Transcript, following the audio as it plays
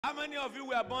How many of you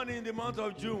were born in the month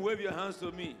of June? Wave your hands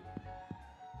to me.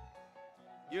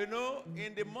 You know,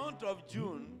 in the month of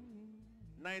June,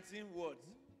 19 what?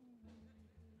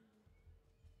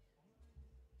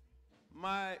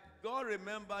 My God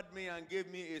remembered me and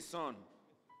gave me a son.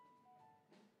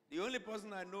 The only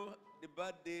person I know the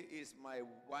birthday is my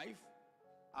wife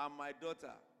and my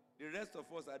daughter. The rest of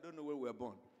us, I don't know where we were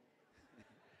born.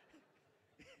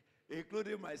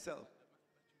 Including myself.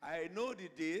 I know the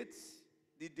date,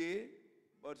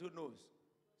 but who knows?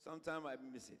 Sometimes I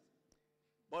miss it.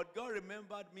 But God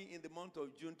remembered me in the month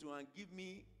of June to give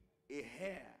me a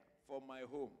hair for my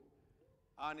home.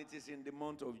 And it is in the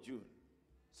month of June.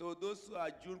 So those who are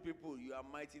June people, you are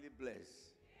mightily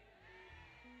blessed.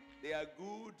 They are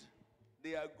good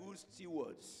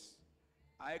stewards.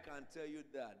 I can tell you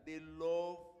that. They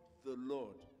love the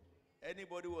Lord.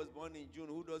 Anybody who was born in June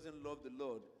who doesn't love the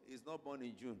Lord is not born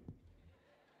in June.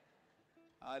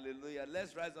 Hallelujah.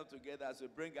 Let's rise up together as we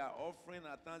bring our offering,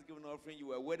 our Thanksgiving offering. You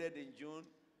were wedded in June.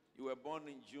 You were born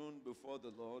in June before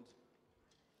the Lord.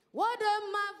 What a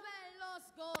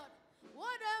marvelous God.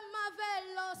 What a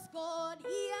marvelous God.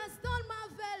 He has done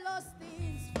marvelous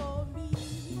things for me.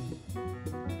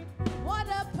 What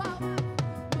a powerful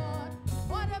God.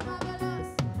 What a marvelous.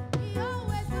 He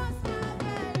always does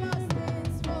marvelous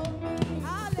things for me.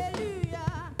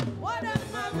 Hallelujah. What a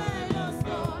marvelous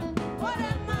God. What a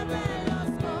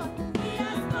marvelous God. He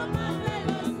has done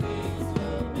marvelous things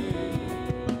for me.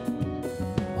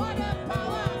 What a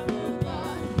powerful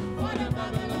God. What a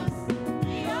marvelous.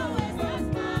 He always does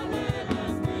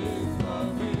marvelous things for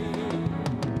me.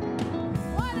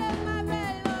 What a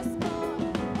marvelous God.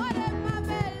 What a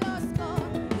marvelous God.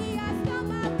 He has done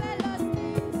marvelous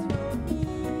things for me.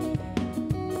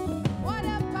 What a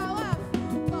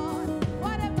powerful God.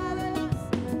 What a marvelous.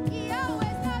 He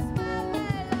always does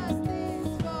marvelous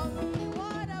things for me.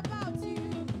 What about you?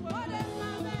 What a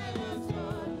marvelous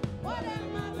God. What a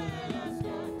marvelous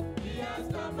God. He has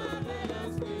done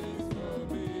marvelous things for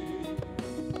me.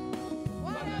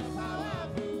 What a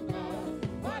powerful God.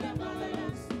 What a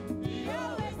marvelous. He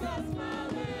always does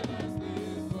marvelous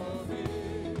things for me.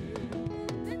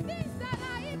 The things that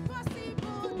are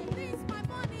impossible, the things my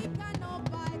money cannot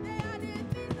buy, they are the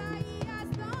things that He has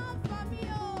done for me.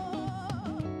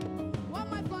 Oh, what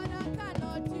my father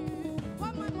cannot do,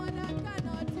 what my mother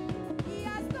cannot do, He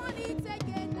has done it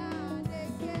again and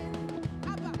again.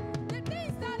 Abba, the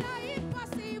things that are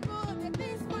impossible, the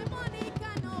things my money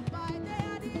cannot buy, they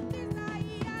are the things that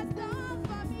He has done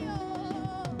for me.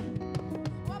 Oh,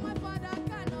 what my father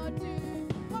cannot do,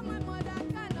 what my mother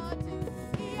cannot do,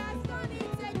 He has done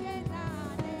it again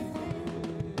and again.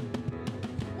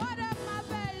 What a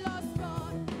marvelous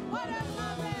God, what a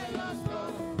marvelous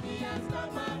God, He has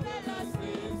done marvelous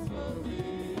things for me.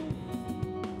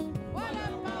 What a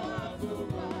powerful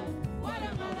God, what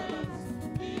a marvelous,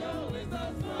 He always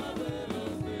does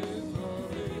marvelous things for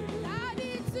me.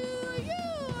 Daddy, to you,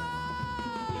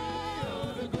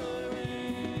 all the glory,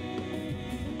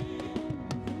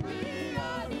 be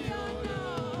all the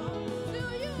honor, to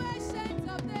you, ancient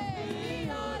of days, be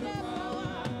all the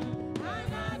power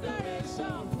and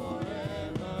adoration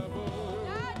forevermore.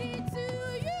 Daddy, to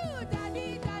you,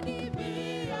 Daddy, be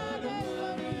all the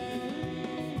glory,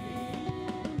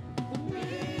 be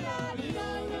all the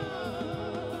honor,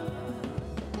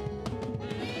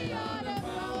 be all the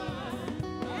power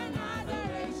and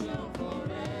adoration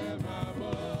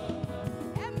forevermore.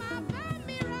 And my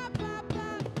family, Rababa,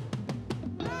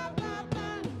 Rababa,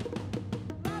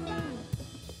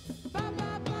 Baba,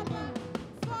 Baba,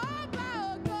 Foba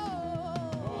Ogo,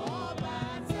 Oba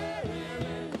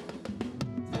Terere,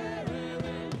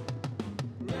 Terere,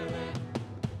 Rere,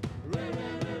 Rere,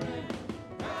 Rere,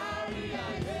 Carry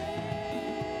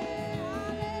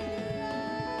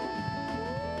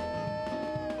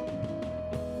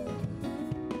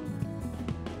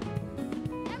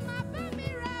and my family,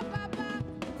 Rababa,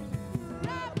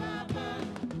 Rababa,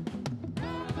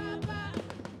 Rababa,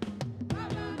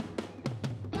 Baba,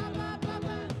 Baba,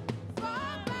 Baba,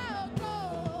 Foba Ogo,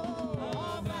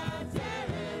 Oba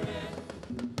Terere,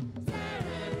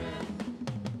 Terere,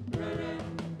 Rere,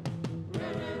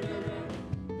 Rere, Rere,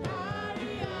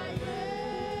 Carry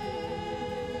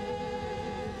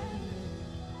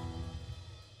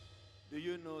Do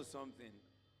you know something?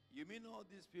 You mean all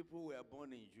these people were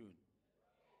born in June?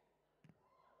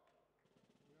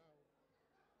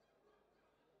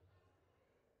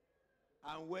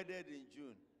 And wedded in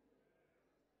June.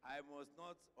 I must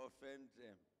not offend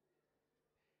them.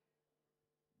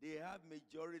 They have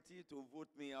majority to vote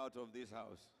me out of this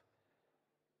house.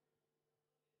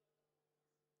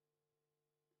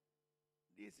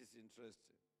 This is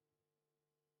interesting.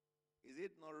 Is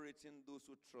it not written, those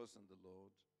who trust in the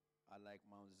Lord are like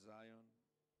Mount Zion,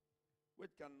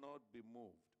 which cannot be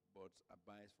moved, but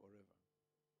abides forever?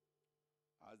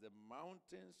 As the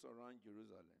mountains surround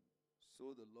Jerusalem,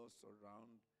 so the Lord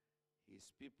surround his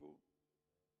people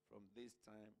from this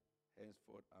time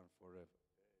henceforth and forever.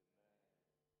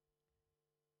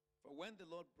 For when the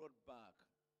Lord brought back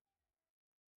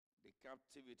the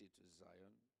captivity to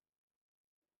Zion,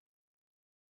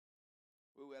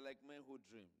 we were like men who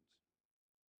dreamed.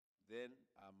 Then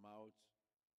our mouth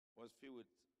was filled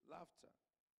with laughter,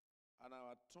 and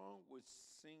our tongue with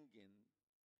singing.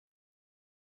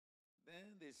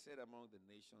 Then they said among the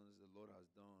nations, the Lord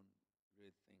has done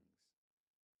great things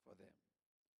for them.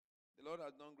 The Lord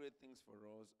has done great things for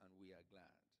us, and we are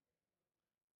glad.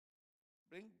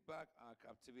 Bring back our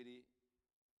captivity,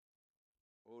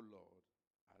 O Lord,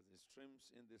 as the streams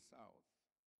in the south.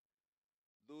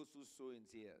 Those who sow in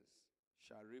tears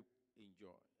shall reap in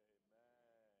joy.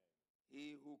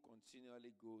 He who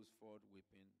continually goes forth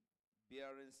weeping,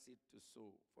 bearing seed to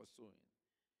sow for sowing,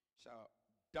 shall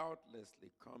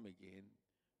doubtlessly come again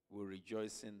with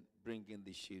rejoicing, bringing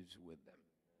the sheaves with them.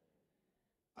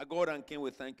 Our God and King,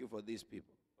 we thank you for these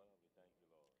people.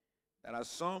 There are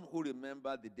some who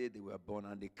remember the day they were born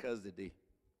and they curse the day.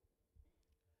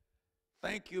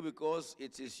 Thank you because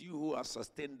it is you who have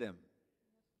sustained them,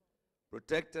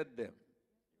 protected them,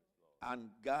 and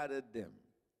guarded them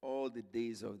all the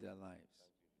days of their lives.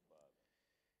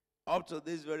 Up to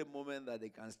this very moment that they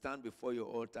can stand before your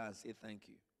altar and say thank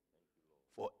you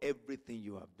for everything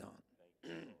you have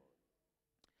done.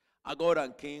 Our God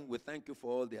and King, we thank you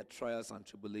for all their trials and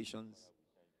tribulations.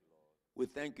 We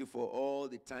thank you for all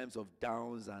the times of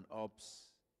downs and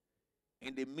ups.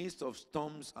 In the midst of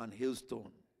storms and hailstones,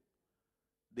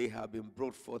 they have been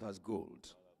brought forth as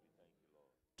gold.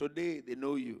 Today, they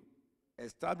know you,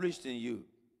 established in you,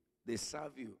 they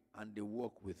serve you, and they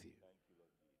walk with you.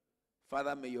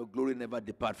 Father, may your glory never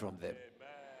depart from them.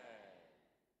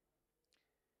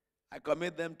 I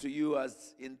commit them to you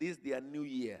as in this their new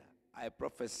year, I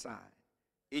prophesy,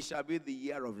 it shall be the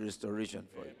year of restoration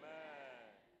for you.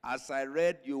 As I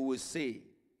read, you will say,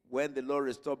 when the Lord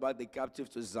restored back the captives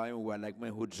to Zion, we are like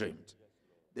men who dreamed.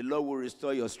 The Lord will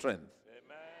restore your strength.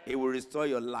 He will restore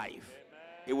your life.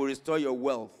 He will restore your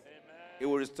wealth. He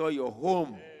will restore your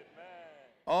home.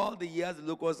 All the years the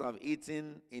locusts have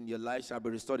eaten in your life shall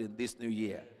be restored in this new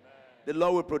year. The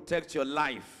Lord will protect your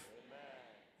life.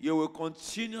 You will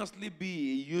continuously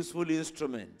be a useful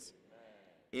instrument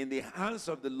in the hands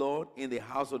of the Lord in the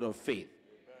household of faith.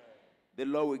 The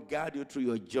Lord will guide you through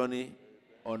your journey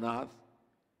on earth.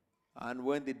 And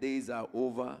when the days are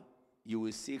over, you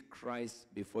will see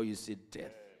Christ before you see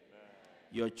death.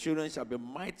 Your children shall be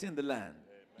mighty in the land.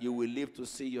 You will live to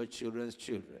see your children's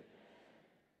children.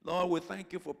 Lord, we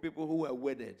thank you for people who were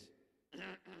wedded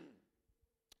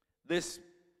this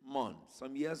month,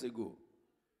 some years ago.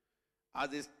 As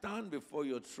they stand before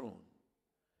your throne,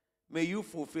 may you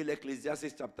fulfill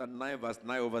Ecclesiastes chapter 9, verse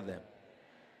 9 over them.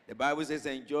 The Bible says,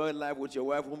 enjoy life with your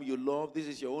wife whom you love. This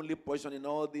is your only portion in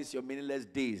all these your meaningless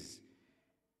days.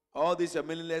 All these your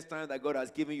meaningless time that God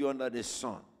has given you under the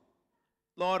sun.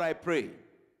 Lord, I pray,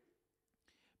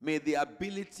 may the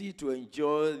ability to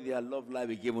enjoy their love life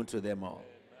be given to them all.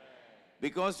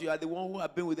 Because you are the one who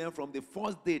have been with them from the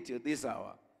first day till this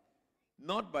hour.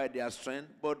 Not by their strength,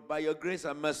 but by your grace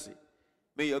and mercy.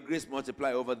 May your grace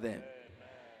multiply over them.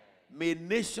 May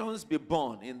nations be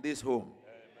born in this home.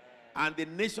 And the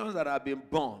nations that have been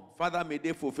born, Father, may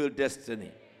they fulfill destiny.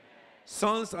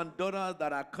 Sons and daughters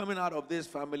that are coming out of this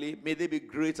family, may they be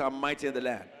great and mighty in the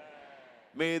land.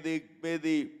 May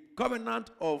the covenant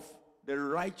of the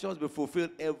righteous be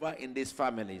fulfilled ever in these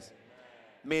families.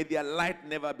 May their light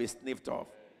never be sniffed off.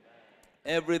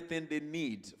 Everything they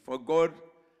need for God,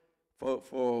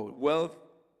 for wealth,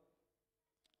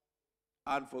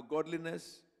 and for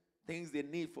godliness, things they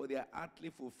need for their earthly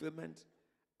fulfillment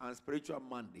and spiritual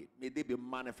mandate, may they be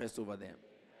manifest over them.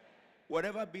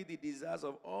 Whatever be the desires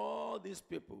of all these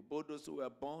people, both those who are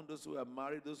born, those who are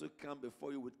married, those who come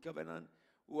before you with covenant,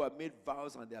 who have made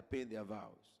vows and they are paying their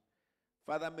vows.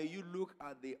 Father, may you look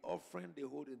at the offering they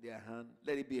hold in their hand.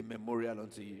 Let it be a memorial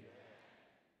unto you.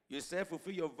 You said,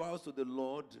 fulfill your vows to the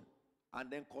Lord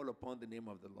and then call upon the name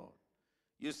of the Lord.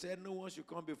 You said, no one should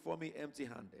come before me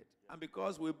empty-handed. And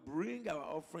because we bring our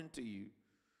offering to you,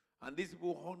 and these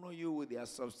people honor you with their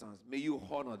substance, may you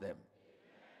honor them.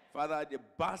 Father, the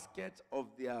basket of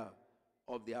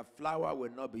their flour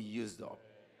will not be used up.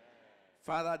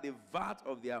 Father, the vat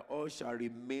of their oil shall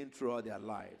remain throughout their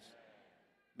lives.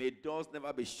 May doors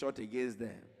never be shut against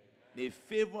them. May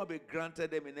favor be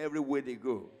granted them in every way they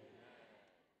go.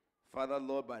 Father,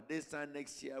 Lord, by this time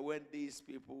next year, when these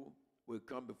people will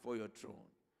come before your throne,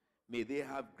 may they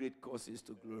have great causes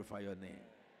to glorify your name.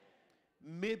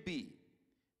 Maybe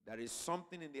there is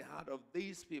something in the heart of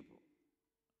these people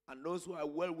and those who are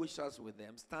well-wishers with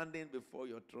them standing before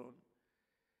your throne.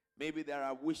 Maybe there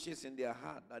are wishes in their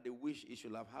heart that they wish it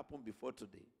should have happened before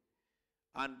today,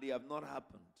 and they have not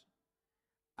happened.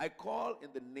 I call in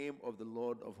the name of the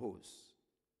Lord of hosts,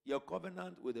 your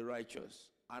covenant with the righteous,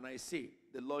 and I say,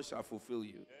 the Lord shall fulfill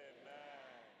you. Amen.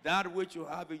 That which you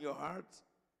have in your heart,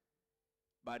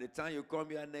 by the time you come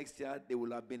here next year, they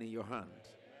will have been in your hand.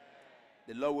 Amen.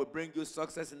 The Lord will bring you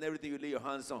success in everything you lay your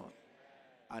hands on,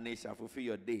 and He shall fulfill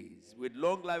your days. With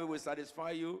long life, He will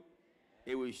satisfy you.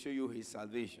 He will show you His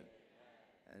salvation.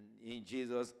 And in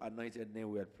Jesus' anointed name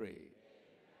we are praying.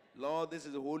 Lord, this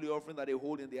is a holy offering that they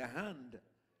hold in their hand.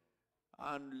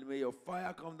 And may your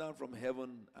fire come down from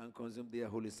heaven and consume their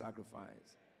holy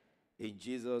sacrifice. In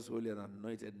Jesus' holy and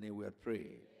anointed name we are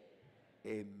praying.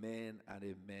 Amen and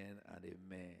amen and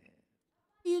amen.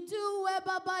 You do well,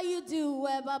 Baba, you do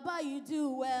well, Baba, you do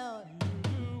well.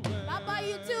 Baba,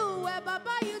 you do well,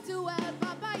 Baba, you do well,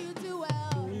 Baba, you do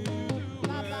well.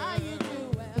 Baba, you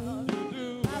do well.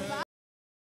 Baba,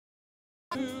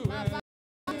 you do well.